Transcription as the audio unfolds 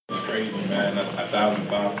crazy, man. A thousand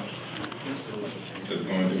thoughts just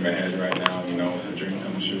going through my head right now. You know, it's a dream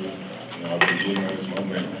come true. You know, I've been dreaming of this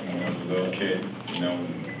moment from when I was a little kid. You know,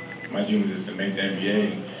 my dream was just to make the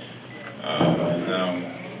NBA. Now,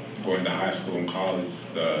 going to high school and college,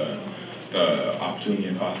 the opportunity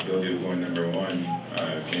and possibility of going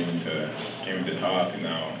 #1 came into talk, and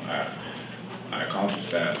now I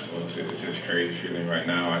accomplished that. So it's just crazy feeling right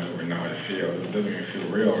now. I don't even know how to feel. It doesn't even feel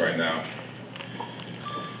real right now.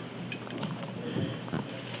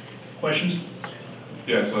 Questions?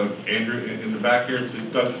 Yes, Andrew, in the back here, it's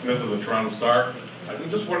Doug Smith of the Toronto Star. I'm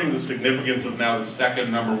just wondering the significance of now the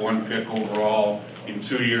second #1 pick overall in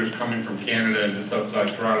 2 years coming from Canada and just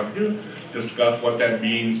outside Toronto. Can you discuss what that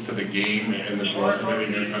means to the game and the growth of it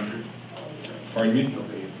in your country? Pardon me?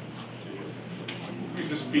 You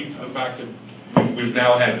just speak to the fact that we've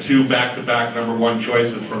now had 2 back-to-back #1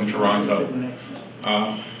 choices from Toronto.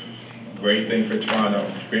 Great thing for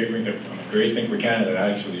Toronto. Great thing for Canada,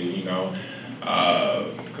 actually. You know,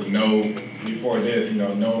 because before this, you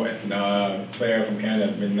know, no player from Canada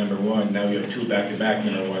has been #1. Now we have 2 back-to-back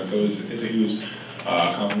 #1, so it's a huge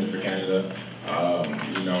compliment for Canada.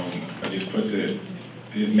 You know, it just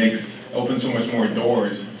opens so much more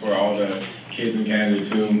doors for all the kids in Canada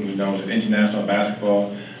too. You know, just international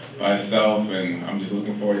basketball by itself, and I'm just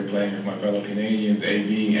looking forward to playing with my fellow Canadians,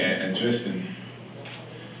 AB and Tristan.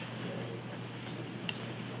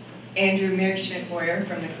 Andrew Schmidt-Boyer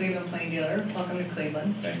from the Cleveland Plain Dealer. Welcome to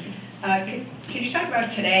Cleveland. Thank you. Can you talk about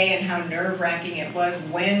today and how nerve-wracking it was?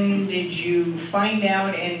 When did you find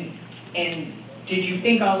out, and did you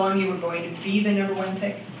think all along you were going to be the #1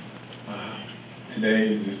 pick?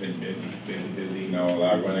 Today has just been busy. You know, a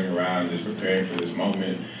lot of running around, just preparing for this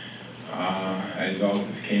moment. And it all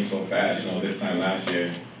just came so fast. You know, this time last year,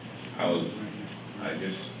 I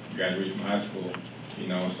just graduated from high school. You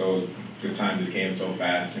know, so this time just came so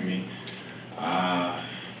fast to me.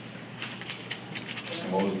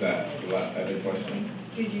 What was that? The other question?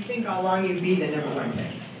 Did you think all along you'd be the #1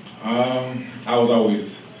 pick? I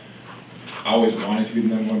always wanted to be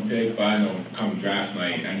the #1 pick, but I know come draft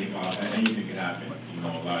night, anything could happen. You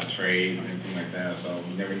know, a lot of trades and anything like that, so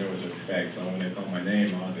you never know what to expect. So when they call my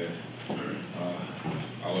name, I'll just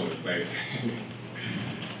all over the place.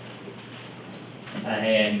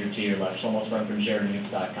 Hey, Andrew, to your left, Shlomo Sprung from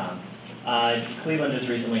SheridanNews.com. Cleveland just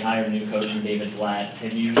recently hired a new coach in David Blatt.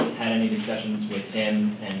 Have you had any discussions with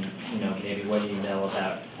him, and maybe what do you know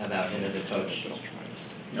about him as a coach?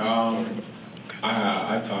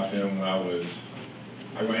 I talked to him when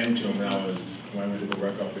I ran into him when I went to go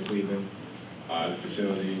work off the Cleveland, the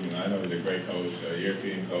facility. You know, I know he's a great coach, a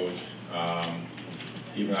European coach.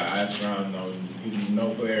 Even I asked around, no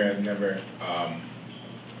player has never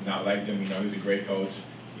not liked him. You know, he's a great coach.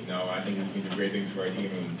 You know, I think he can do great things for our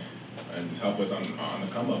team and just help us on the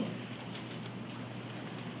come up.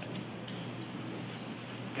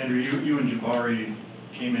 Andrew, you and Jabari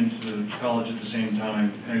came into college at the same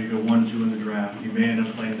time. You go 1-2 in the draft. You may end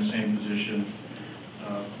up playing the same position.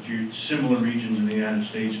 You're similar regions in the United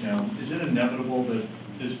States now. Is it inevitable that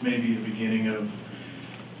this may be the beginning of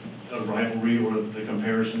a rivalry or the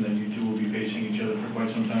comparison that you two will be facing each other for quite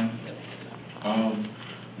some time?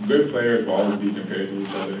 Good players will always be compared to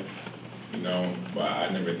each other, you know, but I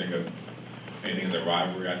never think of anything as a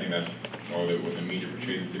rivalry. I think that's more what the media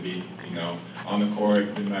portrays it to be. You know, on the court,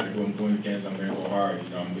 it doesn't matter who I'm going against, I'm going to go hard. You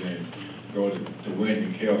know, I'm going to go to win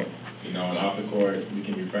and kill. You know, and off the court, we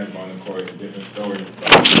can be friends, but on the court, it's a different story.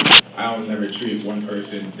 But I always never treat one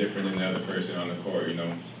person different than the other person on the court. You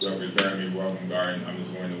know, whoever's guarding me, whoever I'm guarding, I'm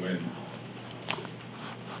just going to win.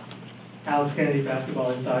 Alex Kennedy,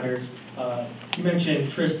 Basketball Insiders. You mentioned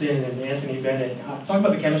Tristan and Anthony Bennett. Talk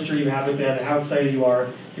about the chemistry you have with them and how excited you are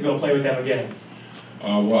to go play with them again.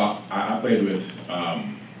 Well, I played with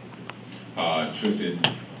Tristan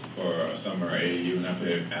for a summer at AAU, and I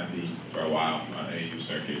played with Anthony for a while on the AAU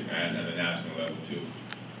circuit and at the national level too.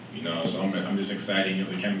 You know, so I'm just excited. You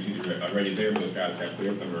know, the chemistry is already there for those guys that played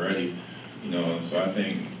with them already. You know, so I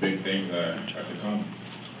think big things are to come.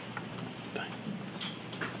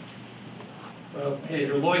 Hey,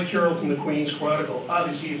 you're Lloyd Carroll from the Queens Chronicle.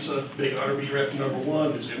 Obviously, it's a big honor to be drafted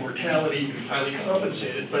 #1. There's immortality, you can be highly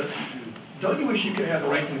compensated, but don't you wish you could have the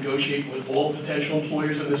right to negotiate with all potential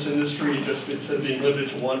employers in this industry, just instead of being limited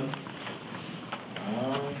to one?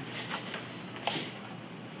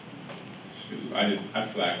 I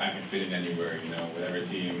feel like I can fit in anywhere, you know, whatever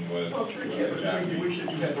team was. Well, sure, yeah, but you wish that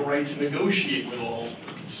you had the right to negotiate with all,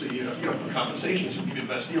 so for compensation, so give you the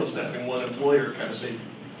best deal instead of having one employer kind of say,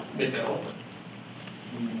 make that offer.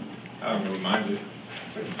 I don't really mind it.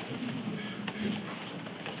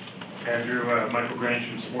 Andrew, Michael Grange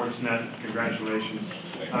from Sportsnet, congratulations.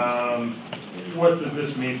 What does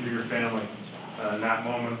this mean for your family? In that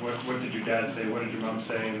moment, what did your dad say? What did your mom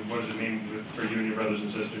say? And what does it mean for you and your brothers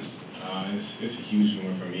and sisters? It's a huge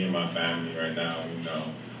one for me and my family right now, you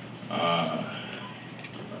know.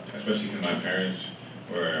 Especially because my parents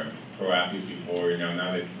were pro athletes before, you know,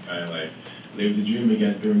 now they can kind of like live the dream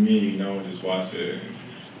again through me, you know, and just watch their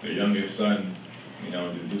youngest son, you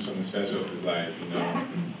know, just do something special with his life, you know,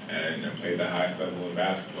 and play the highest level in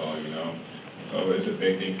basketball, you know. So it's a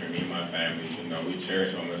big thing for me and my family, you know, we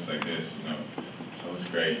cherish moments like this, you know. So it's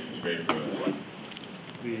great for us.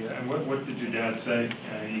 And what did your dad say?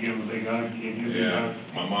 You gave him a big hug? You gave you a big hug?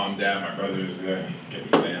 My mom, dad, my brothers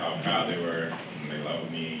kept saying how proud they were, and they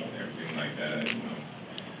loved me, and everything like that, you know.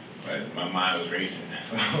 But my mind was racing,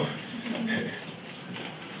 so.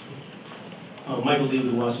 Michael Lee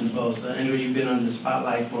with the Washington Post. Andrew, you've been under the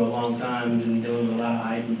spotlight for a long time, been dealing with a lot of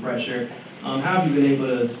hype and pressure. How have you been able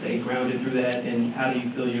to stay grounded through that, and how do you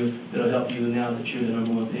feel it'll help you now that you're the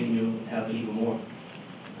 #1 pick and you'll have it even more?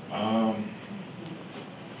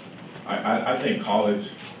 I think college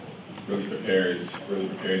really prepares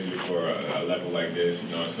you for a level like this, you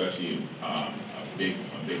know, especially a big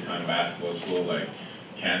time basketball school like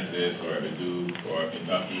Kansas or Duke or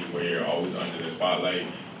Kentucky, where you're always under the spotlight,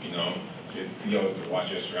 you know. You know, to watch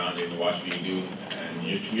your surroundings, to watch what you do, and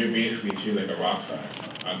you're basically treated like a rock star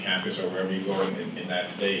on campus or wherever you go in that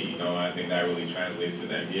state, you know. I think that really translates to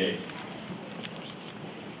the NBA.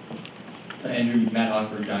 Andrew, Matt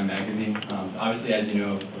Hofford, John Magazine. Obviously, as you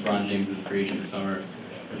know, LeBron James is a free agent this summer.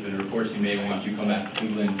 There's been reports he may want to come back to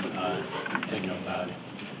Cleveland and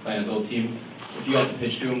play on his old team. If you had to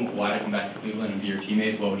pitch to him why to come back to Cleveland and be your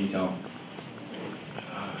teammate, what would you tell him?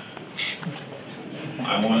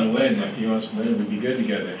 I want to win. If he wants to win, we'd be good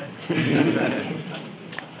together.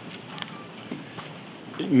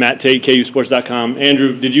 Matt Tate, KUSports.com.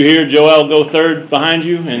 Andrew, did you hear Joel go third behind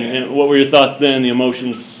you? And what were your thoughts then, the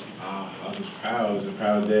emotions? I was just proud. It was a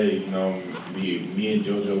proud day. You know, me and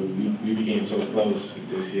JoJo, we became so close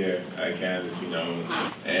this year at Kansas, you know.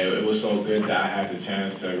 And it was so good that I had the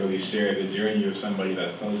chance to really share the journey of somebody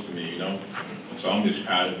that's close to me, you know. So I'm just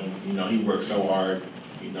proud of him. You know, he worked so hard.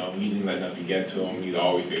 You know, he didn't let nothing get to him. He'd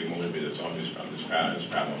always stay motivated, so I'm just proud. I'm just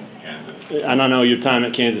proud of him from Kansas. And I know your time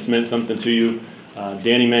at Kansas meant something to you.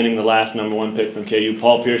 Danny Manning, the last #1 pick from KU.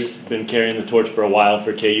 Paul Pierce has been carrying the torch for a while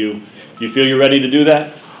for KU. Do you feel you're ready to do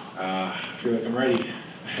that? I feel like I'm ready.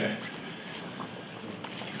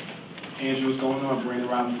 Andrew, what's going on? Brandon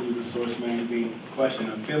Robinson with the Source Magazine.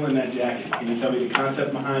 Question, I'm feeling that jacket. Can you tell me the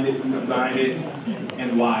concept behind it, who designed it,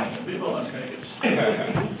 and why?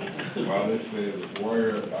 Well, this is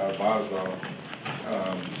Warrior Boswell.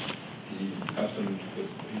 He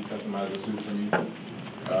customized the suit for me.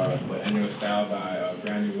 And it was styled by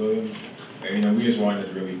Brandon Williams. And, you know, we just wanted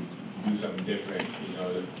to really do something different, you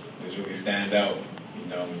know, to just really stand out, you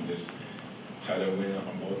know, and just try to win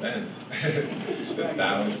on both ends. The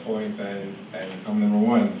stylish points and come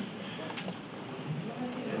 #1.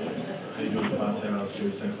 How you doing, Devontae? On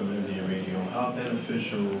Sirius XM Indian Radio. How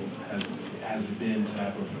beneficial has it been to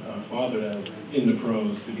have a father that was in the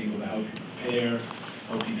pros to be able to help you prepare,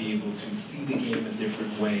 help you be able to see the game a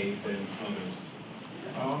different way than others?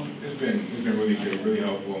 It's been really good, really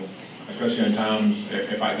helpful, especially in times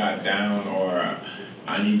if I got down or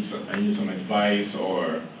I need some advice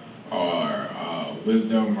or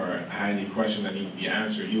wisdom or I had any questions that need to be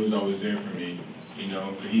answered. He was always there for me. You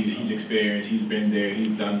know, he's experienced, he's been there,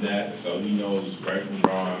 he's done that, so he knows right from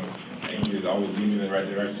wrong, and he just always lead me in the right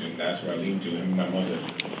direction. That's where I lean to, him and my mother.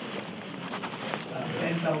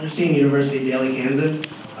 Ben Felderstein, University of Daly, Kansas.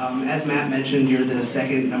 As Matt mentioned, you're the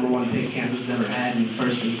second #1 pick Kansas has ever had, and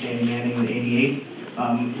first since Danny Manning in '88.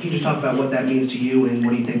 Can you just talk about what that means to you, and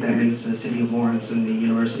what do you think that means to the city of Lawrence and the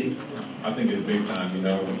university? I think it's big time, you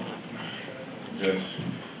know, just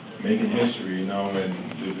making history, you know, and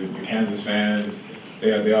the Kansas fans,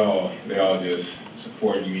 they all just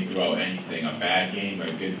supported me throughout anything, a bad game,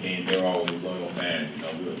 a good game. They're always loyal fans, you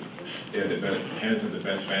know. They're the best. Kansas are the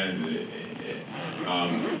best fans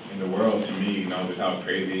in the world to me, you know. Just how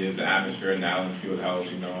crazy it is, the atmosphere in the Allen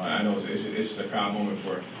Fieldhouse, you know. I know it's a proud moment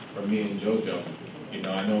for me and JoJo. You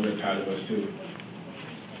know, I know they're proud of us too.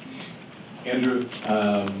 Andrew,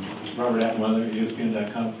 Robert Attenweather,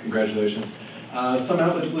 ESPN.com, congratulations. Some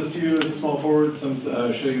outlets list you as a small forward, some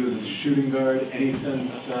show you as a shooting guard. Any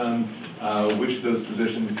sense which of those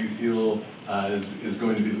positions you feel is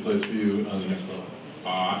going to be the place for you on the next level?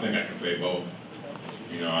 I think I can play both.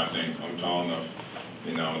 You know, I think I'm tall enough,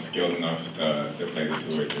 you know, I'm skilled enough to play the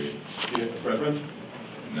 2 or 3. Do you have a preference?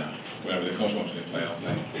 No. Whatever the coach wants me to play, I'll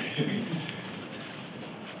play.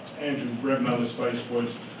 Andrew, Rev Miller, Spice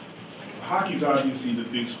Sports. hockey's obviously the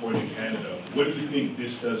big sport in Canada. What do you think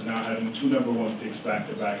this does now, having 2 #1 picks back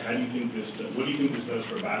to back? How do you think this does, what do you think this does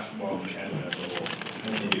for basketball in Canada as a whole?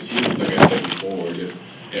 I think it's huge, like I said before,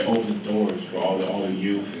 it opens doors for all the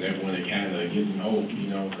youth and everyone in Canada. It gives them hope, you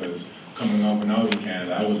know, because coming up when I was in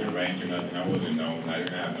Canada, I wasn't ranked or nothing, I wasn't known, I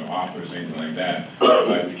didn't have no offers or anything like that.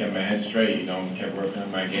 So I just kept my head straight, you know, and kept working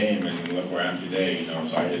on my game, and look where I am today, you know.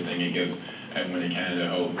 So I just think it gives everyone in Canada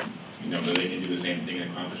hope, you know, that they can do the same thing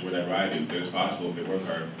and accomplish whatever I do, because it's possible if they work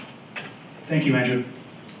hard. Thank you, Andrew.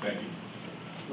 Thank you.